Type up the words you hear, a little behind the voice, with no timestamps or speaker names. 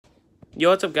Yo,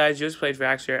 what's up guys, Just Plays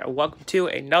Reacts here, and welcome to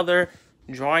another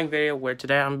drawing video where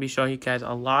today I'm going to be showing you guys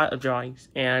a lot of drawings,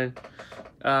 and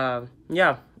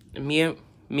yeah, me and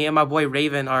my boy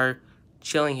Raven are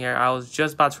chilling here. I was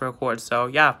just about to record, so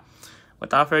yeah,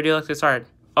 without further ado, let's get started.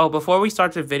 Oh, before we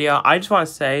start the video, I just want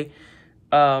to say,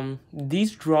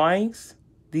 these drawings,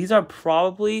 these are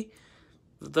probably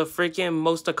the freaking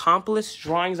most accomplished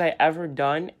drawings I ever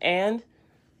done, and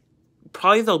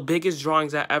probably the biggest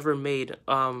drawings I ever made,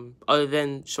 other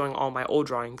than showing all my old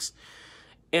drawings.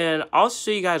 And I'll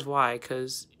show you guys why,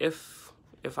 because if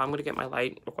I'm gonna get my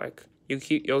light real quick,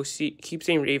 you'll keep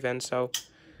seeing Raven, so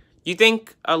you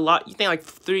think like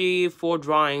 3, 4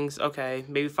 drawings, okay,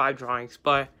 maybe 5 drawings,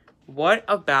 but what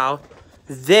about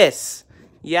this?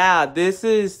 Yeah, this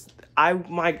is I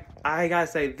gotta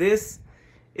say, this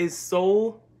is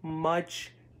so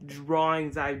much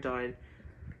drawings I've done.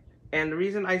 And the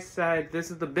reason I said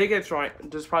this is the biggest drawing,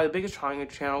 this is probably the biggest drawing on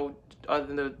the channel other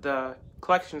than the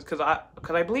collections, because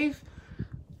I believe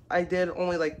I did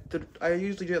only like, I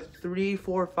usually do 3,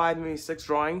 4, 5, maybe 6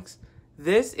 drawings.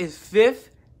 This is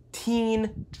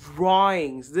 15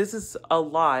 drawings. This is a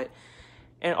lot.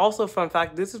 And also, fun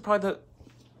fact, this is probably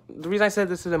the reason I said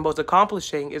this is the most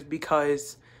accomplishing is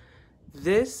because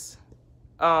this,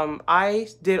 I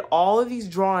did all of these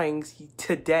drawings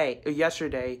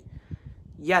yesterday.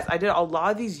 Yes, I did a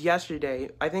lot of these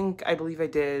yesterday. I believe I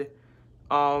did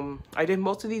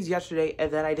most of these yesterday,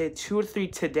 and then I did 2 or 3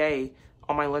 today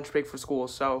on my lunch break for school.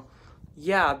 So,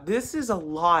 yeah, this is a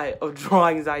lot of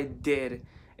drawings I did,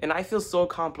 and I feel so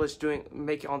accomplished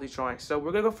making all these drawings. So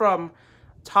we're gonna go from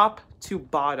top to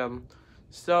bottom.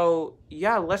 So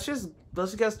yeah, let's just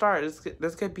get started.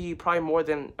 This could be probably more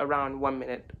than around 1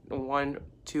 minute, 1,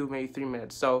 2, maybe 3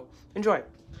 minutes. So enjoy.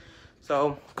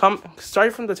 So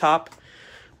starting from the top.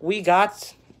 We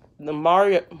got the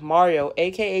Mario,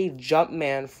 aka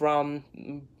Jumpman, from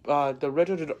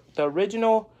the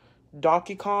original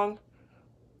Donkey Kong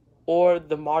or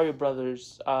the Mario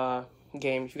Brothers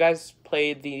game. If you guys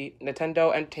played the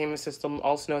Nintendo Entertainment System,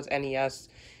 also known as NES,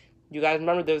 you guys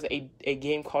remember there was a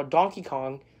game called Donkey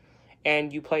Kong,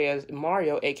 and you play as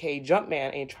Mario, aka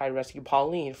Jumpman, and you try to rescue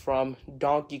Pauline from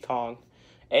Donkey Kong,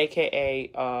 aka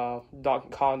Donkey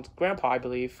Kong's grandpa, I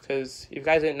believe. Because if you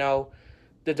guys didn't know,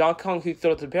 the Donkey Kong who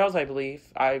throws the barrels, I believe,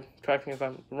 correct me if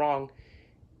I'm wrong,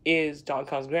 is Donkey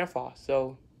Kong's grandpa.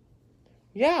 So,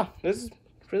 yeah, this is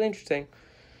really interesting.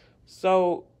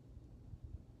 So,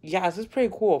 yeah, this is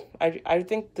pretty cool. I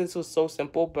think this was so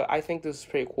simple, but I think this is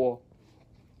pretty cool.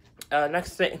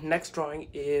 Next drawing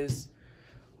is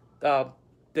the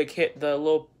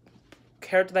little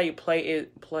character that you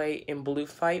play in Blue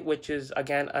Fight, which is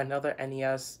again another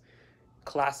NES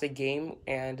classic game,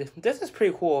 and this is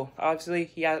pretty cool.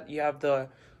 Obviously, you have the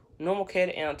normal kid,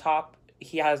 and on top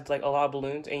he has like a lot of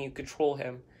balloons, and you control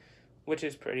him, which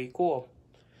is pretty cool.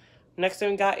 Next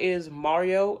thing we got is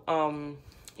Mario.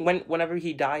 Whenever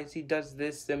he dies, he does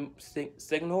this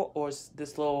signal, or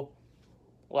this little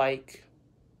like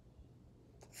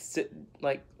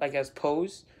I guess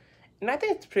pose, and I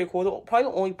think it's pretty cool. Probably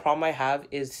the only problem I have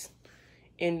is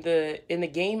in the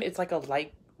game, it's like a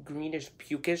light greenish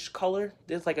pukish color.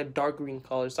 This is like a dark green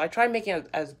color, so I try making it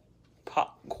as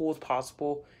cool as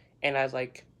possible and as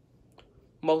like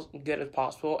most good as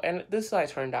possible, and this is how it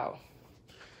turned out.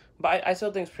 But I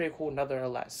still think it's pretty cool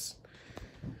nevertheless.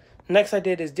 Next I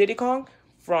did is Diddy Kong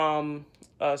from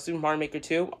Super Mario Maker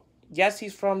 2. Yes,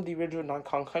 he's from the original Donkey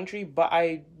Kong Country, but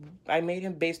I made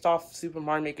him based off Super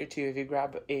Mario Maker 2. If you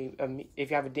grab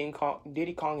if you have a Diddy Kong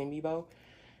amiibo,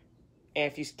 and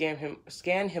if you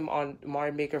scan him on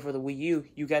Mario Maker for the Wii U,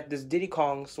 you get this Diddy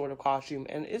Kong sort of costume,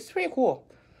 and it's pretty cool.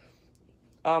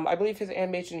 I believe his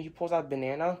animation, he pulls out a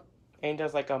banana, and he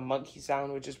does like a monkey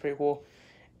sound, which is pretty cool.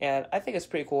 And I think it's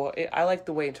pretty cool. I like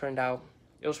the way it turned out.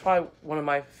 It was probably one of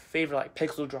my favorite like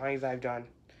pixel drawings I've done.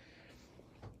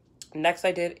 Next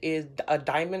I did is a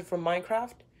diamond from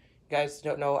Minecraft. You guys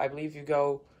don't know, I believe you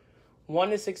go 1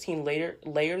 to 16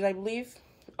 layers, I believe.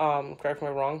 Correct me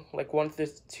if I'm wrong, like 1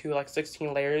 to like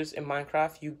 16 layers in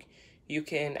Minecraft, you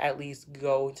can at least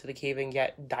go into the cave and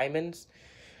get diamonds.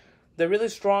 They're really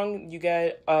strong. You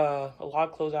get a lot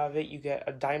of clothes out of it. You get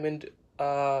a diamond,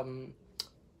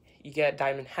 you get a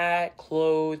diamond hat,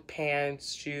 clothes,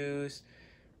 pants, shoes.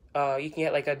 You can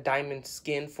get like a diamond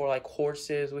skin for like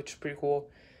horses, which is pretty cool.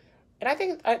 And I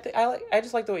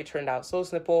just like the way it turned out. So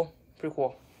simple, pretty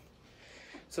cool.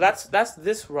 So that's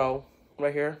this row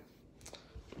right here.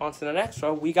 On to the next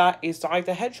row, we got a Sonic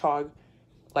the Hedgehog,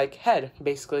 like, head,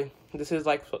 basically. This is,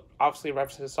 like, obviously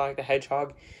references Sonic the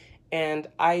Hedgehog. And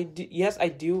yes, I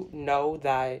do know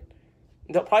that,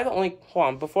 probably the only, hold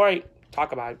on, before I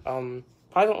talk about it,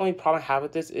 Probably the only problem I have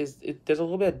with this is there's a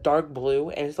little bit of dark blue,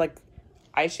 and it's like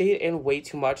I shade it in way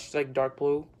too much, like dark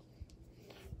blue,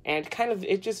 and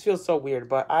it just feels so weird.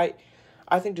 But I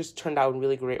think this turned out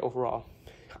really great overall.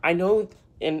 I know,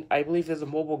 and I believe there's a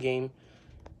mobile game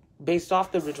based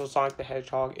off the original Sonic the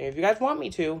Hedgehog, and if you guys want me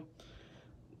to,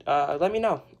 let me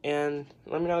know, and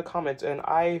let me know in the comments, and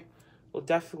I will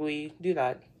definitely do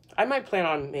that. I might plan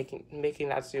on making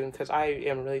that soon, because I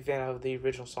am a really fan of the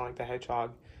original Sonic the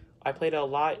Hedgehog. I played it a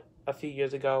lot a few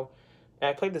years ago, and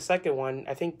I played the second one,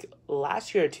 I think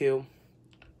last year or two,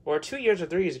 or 2 years or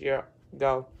 3 years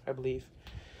ago, I believe.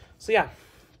 So yeah.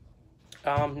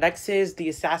 Next is the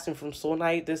Assassin from Soul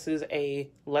Knight. This is a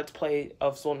Let's Play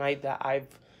of Soul Knight that I've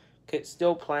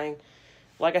still playing.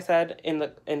 Like I said in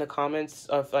the comments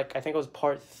of, like, I think it was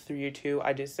part 3 or 2,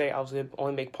 I did say I was gonna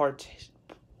only make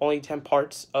only 10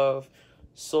 parts of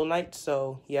Soul Knight.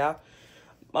 So yeah,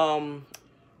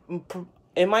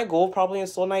 and my goal probably in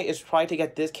Soul Knight is probably to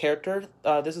get this character.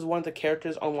 This is one of the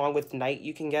characters along with Knight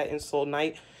you can get in Soul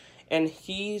Knight, and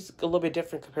he's a little bit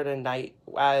different compared to Knight,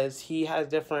 as he has a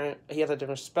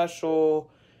different special,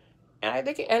 and I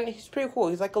think, and he's pretty cool.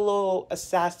 He's like a little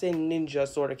assassin ninja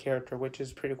sort of character, which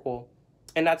is pretty cool.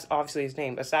 And that's obviously his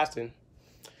name, Assassin.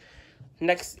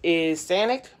 Next is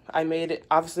Sonic.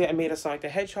 Obviously I made a Sonic the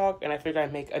Hedgehog, and I figured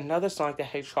I'd make another Sonic the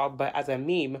Hedgehog, but as a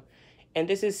meme. And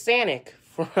this is Sonic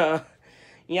from,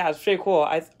 yeah, it's pretty cool.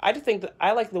 I just think that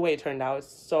I like the way it turned out. It's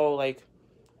so, like,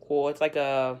 cool. It's like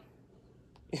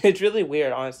it's really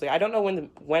weird, honestly. I don't know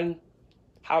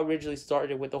how it originally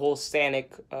started with the whole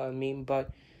Sonic meme,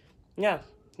 but yeah,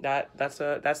 that's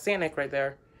Sonic right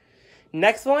there.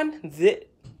 Next one, I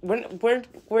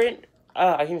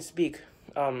can't even speak,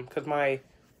 because my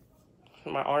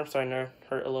arm's starting to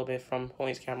hurt a little bit from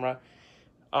holding this camera.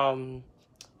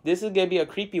 This is gonna be a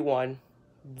creepy one.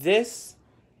 This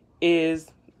is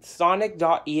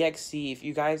Sonic.exe. If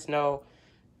you guys know,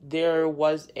 there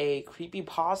was a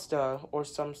creepypasta or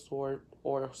some sort,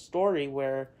 or story,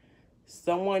 where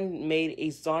someone made a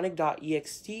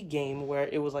Sonic.exe game where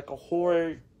it was like a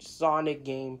horror Sonic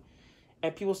game,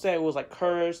 and people said it was like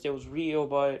cursed, it was real,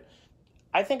 but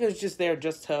I think it was just there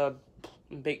just to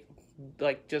make,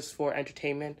 like, just for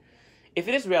entertainment. If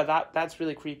it is real, that's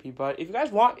really creepy. But if you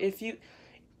guys want, if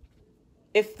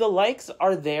the likes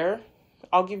are there,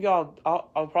 I'll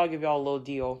probably give y'all a little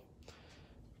deal.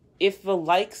 If the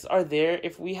likes are there,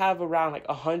 if we have around like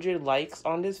 100 likes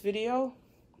on this video,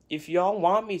 if y'all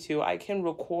want me to, I can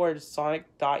record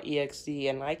Sonic.exe,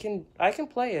 and I can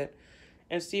play it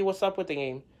and see what's up with the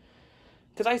game.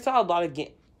 Because I saw a lot of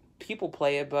people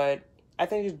play it, but I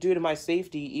think just due to my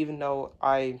safety, even though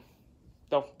I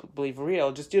don't believe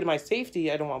real, just due to my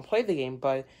safety, I don't want to play the game.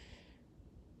 But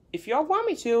if y'all want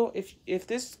me to, if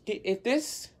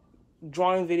this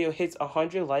drawing video hits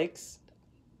 100 likes,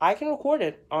 I can record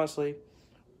it, honestly.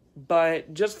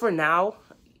 But just for now,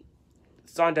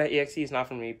 Sonic.exe is not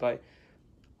for me. But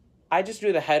I just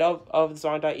drew the head of the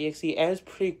Sonic.exe, and it's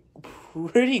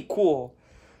pretty cool.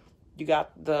 You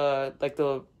got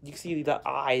you see the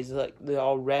eyes, like, they're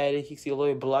all red. You see a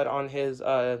little blood on his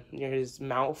near his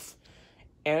mouth,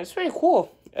 and it's pretty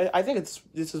cool. I think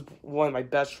this is one of my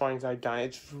best drawings I've done.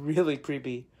 It's really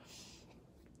creepy.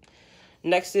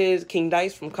 Next is King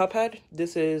Dice from Cuphead.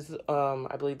 This is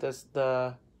I believe this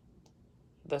the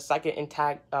second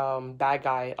intact bad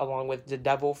guy, along with the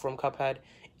devil from Cuphead,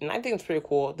 and I think it's pretty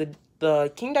cool.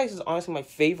 The King Dice is honestly my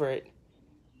favorite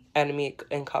enemy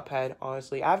in Cuphead,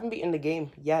 honestly. I haven't beaten the game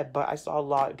yet, but I saw a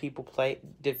lot of people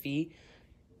defeat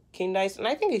King Dice, and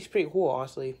I think he's pretty cool,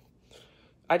 honestly.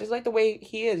 I just like the way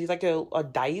he is. He's like a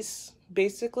dice,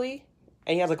 basically,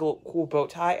 and he has like a cool bow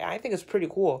tie, and I think it's pretty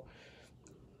cool.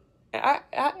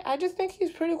 I just think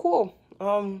he's pretty cool.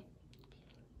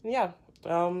 Yeah.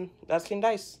 That's King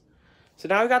Dice. So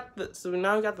now we got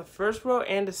the first row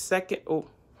and the second. Oh,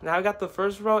 now we got the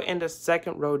first row and the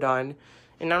second row done.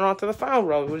 And now we're on to the final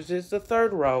row, which is the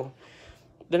third row.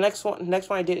 The next one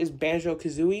I did is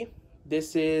Banjo-Kazooie.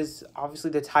 This is obviously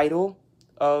the title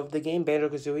of the game,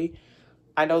 Banjo-Kazooie.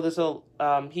 I know this will,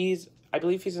 I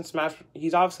believe he's in Smash,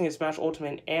 he's obviously in Smash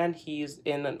Ultimate, and he's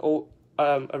in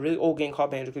a really old game called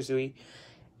Banjo-Kazooie.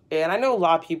 And I know a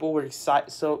lot of people were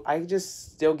excited, so I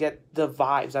just still get the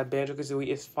vibes that Banjo-Kazooie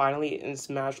is finally in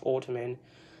Smash Ultimate.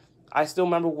 I still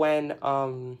remember when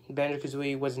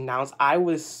Banjo-Kazooie was announced. I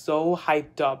was so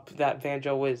hyped up that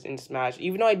Banjo was in Smash.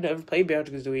 Even though I'd never played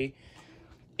Banjo-Kazooie,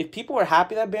 if people were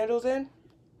happy that Banjo's in,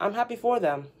 I'm happy for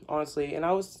them, honestly. And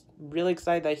I was really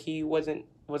excited that he was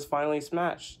finally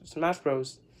Smash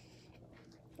Bros.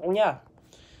 And yeah.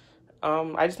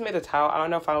 I just made a tile. I don't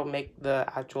know if I'll make the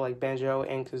actual, like, Banjo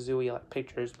and Kazooie, like,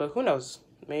 pictures, but who knows?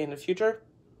 made in the future.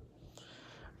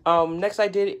 Next I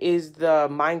did is the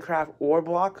Minecraft ore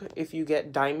block. If you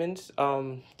get diamonds,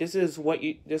 this is what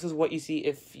you see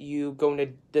if you go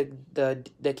into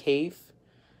the cave.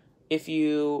 If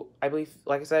you, I believe,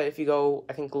 like I said, if you go,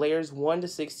 I think layers 1 to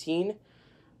 16,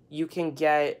 you can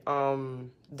get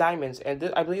diamonds,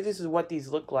 and I believe this is what these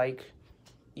look like.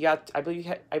 Yeah, I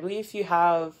believe you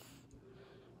have,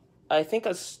 I think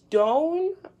a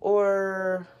stone,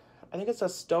 or I think it's a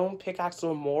stone pickaxe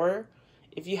or more.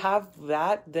 If you have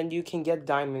that, then you can get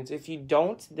diamonds. If you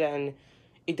don't, then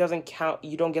it doesn't count.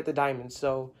 You don't get the diamonds.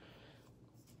 So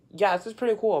yeah, this is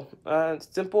pretty cool. It's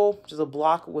simple, just a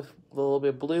block with a little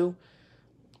bit of blue.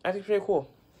 I think it's pretty cool.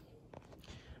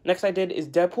 Next I did is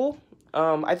Deadpool.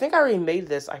 I think I already made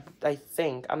this. I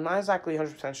think I'm not exactly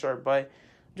 100% sure, but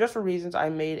just for reasons, I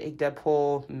made a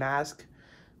Deadpool mask.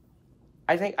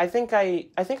 I think I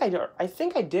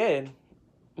did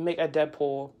make a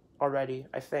Deadpool already.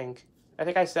 I think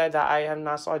I said that I have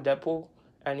not saw Deadpool,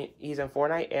 and he's in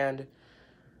Fortnite, and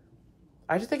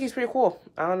I just think he's pretty cool.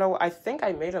 I don't know. I think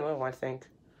I made another one. I think.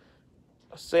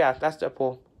 So yeah, that's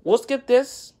Deadpool. We'll skip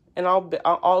this, and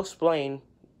I'll explain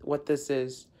what this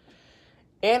is.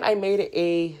 And I made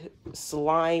a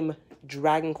slime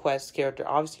Dragon Quest character.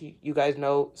 Obviously, you guys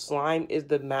know slime is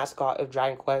the mascot of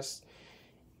Dragon Quest,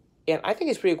 and I think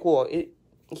it's pretty cool.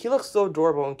 He looks so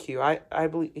adorable and cute. I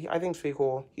think it's pretty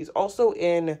cool. He's also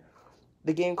in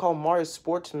the game called Mario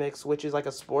Sports Mix, which is like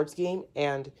a sports game,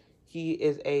 and he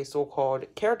is a so-called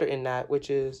character in that, which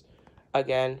is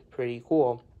again pretty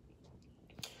cool.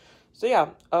 So yeah,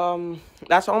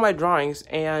 that's all my drawings,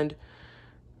 and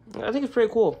I think it's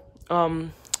pretty cool.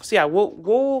 So yeah,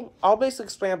 I'll basically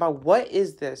explain about what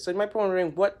is this. So you might be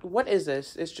wondering, what is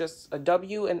this? It's just a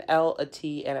W, an L, a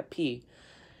T, and a P.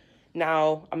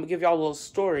 Now, I'm gonna give y'all a little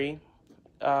story,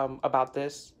 about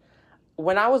this.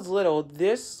 When I was little,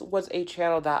 this was a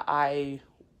channel that I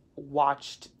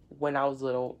watched when I was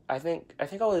little. I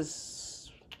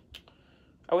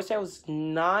would say I was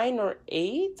 9 or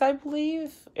 8, I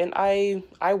believe, and I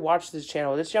watched this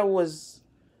channel. This channel was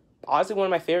honestly one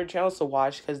of my favorite channels to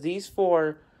watch, because these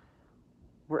 4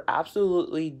 were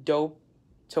absolutely dope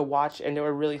to watch, and they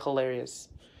were really hilarious.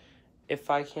 If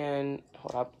I can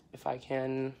turn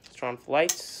on the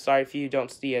lights. Sorry if you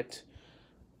don't see it.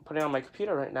 I'm putting it on my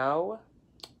computer right now.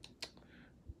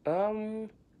 I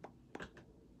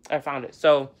found it.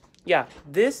 So yeah,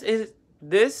 this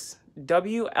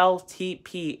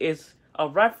WLTP is a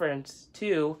reference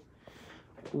to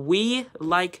We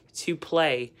Like to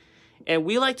Play. And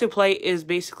We Like to Play is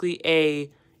basically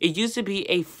it used to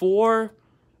be 4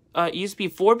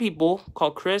 people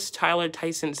called Chris, Tyler,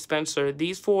 Tyson, Spencer.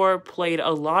 These 4 played a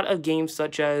lot of games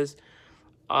such as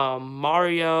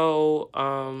Mario.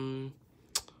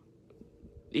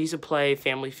 They used to play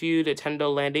Family Feud,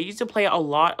 Nintendo Land. They used to play a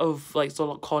lot of like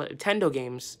so-called Nintendo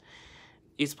games.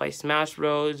 They used to play Smash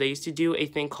Bros. They used to do a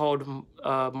thing called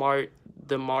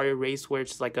the Mario Race, where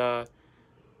it's like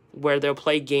where they'll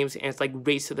play games and it's like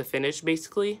race to the finish,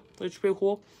 basically, which is pretty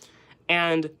cool.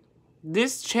 And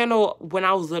this channel, when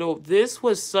I was little, this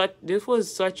was such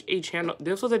a channel.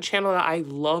 This was a channel that I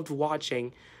loved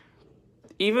watching.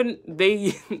 Even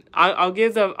I'll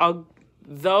give them,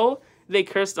 though they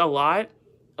cursed a lot,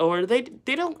 or they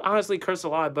don't honestly curse a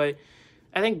lot, but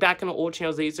I think back in the old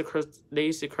channels they used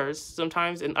to curse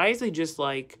sometimes, and I usually just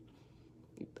like,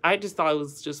 I just thought it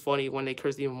was just funny when they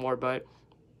cursed even more. But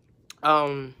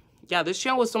yeah, this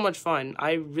channel was so much fun.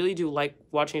 I really do like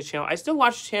watching this channel. I still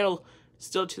watch the channel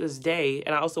still to this day,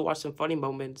 and I also watch some funny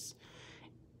moments.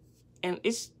 And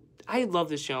I love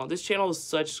this channel. This channel is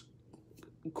such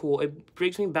cool. It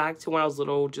brings me back to when I was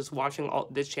little, just watching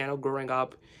this channel growing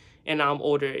up, and now I'm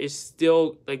older. It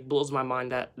still like blows my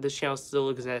mind that this channel still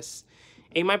exists.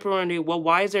 And you might be wondering, well,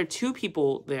 why is there 2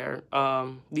 people there?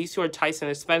 These 2 are Tyson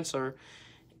and Spencer,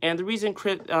 and the reason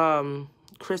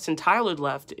Chris and Tyler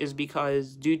left is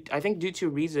because due to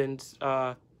reasons,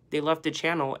 they left the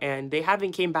channel, and they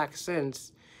haven't came back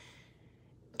since.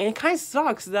 And it kind of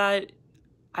sucks that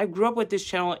I grew up with this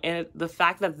channel, and the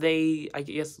fact that they, I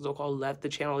guess, so-called left the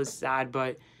channel is sad,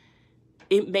 but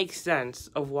it makes sense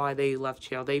of why they left the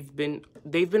channel. They've been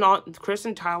on, Chris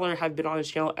and Tyler have been on the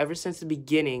channel ever since the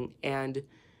beginning, and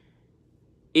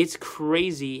it's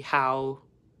crazy how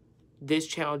this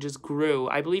channel just grew.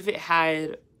 I believe it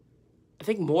had, I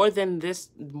think more than the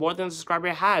subscriber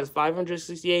it has,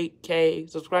 568K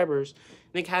subscribers.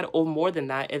 I think it had more than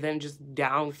that, and then just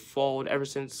downfalled ever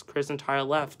since Chris and Tyler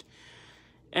left.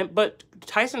 But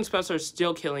Tyson and Spencer are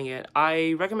still killing it.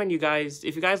 I recommend you guys,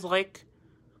 if you guys like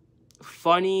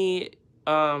funny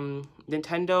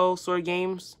Nintendo sort of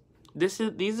games, these are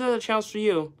the channels for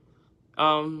you.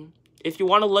 If you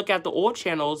want to look at the old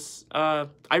channels, I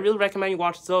really recommend you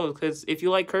watch those, because if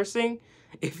you like cursing,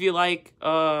 if you like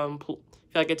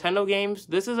Nintendo games,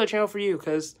 this is a channel for you,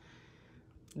 because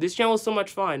this channel is so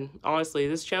much fun. Honestly,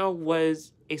 this channel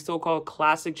was a so-called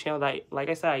classic channel that, like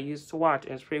I said, I used to watch,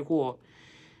 and it's pretty cool.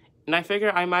 And I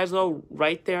figure I might as well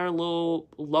write their little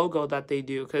logo that they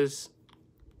do, because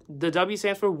the W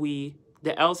stands for we,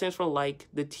 the L stands for like,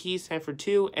 the T stands for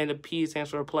to, and the P stands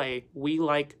for play. We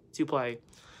like to play.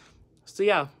 So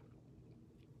yeah,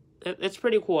 it's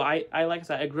pretty cool. I like I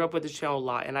said, I grew up with this channel a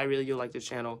lot, and I really do like this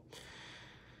channel.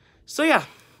 So yeah,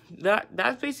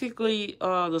 that's basically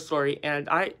the story. And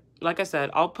like I said,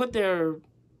 I'll put their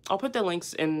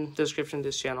links in the description of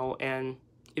this channel. And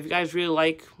if you guys really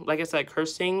like I said,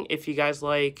 cursing, if you guys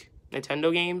like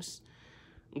Nintendo games,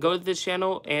 go to this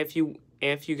channel. And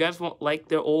if you guys won't like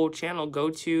their old channel, go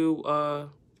to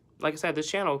like I said, this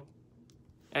channel.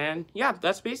 And yeah,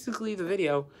 that's basically the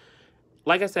video.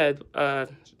 Like I said, I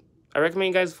recommend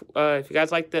you guys, if you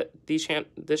guys like this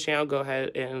channel, go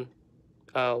ahead and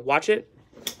watch it.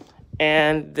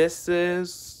 And this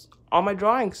is all my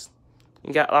drawings.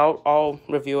 I'll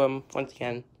review them once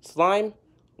again. Slime,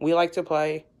 we like to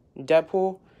play.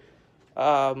 Deadpool,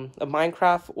 a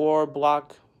Minecraft or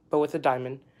block, but with a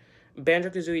diamond.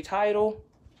 Banjo-Kazooie title,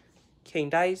 King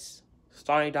Dice,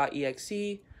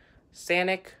 Sonic.exe,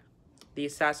 Sonic, the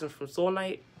assassin from Soul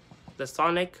Knight, the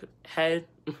Sonic head,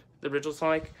 the original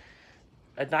Sonic,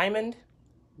 a diamond,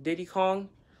 Diddy Kong,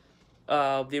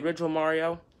 the original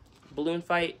Mario, Balloon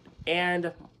Fight,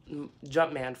 and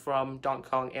Jumpman from Donkey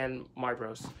Kong and Mario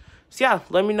Bros. So yeah,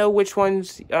 let me know which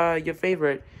one's your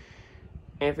favorite.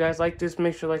 And if you guys like this,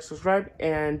 make sure to like, subscribe,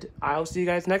 and I'll see you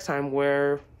guys next time,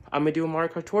 where I'm going to do a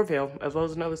Mario Kart Tour video, as well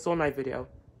as another Soul Knight video.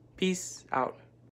 Peace out.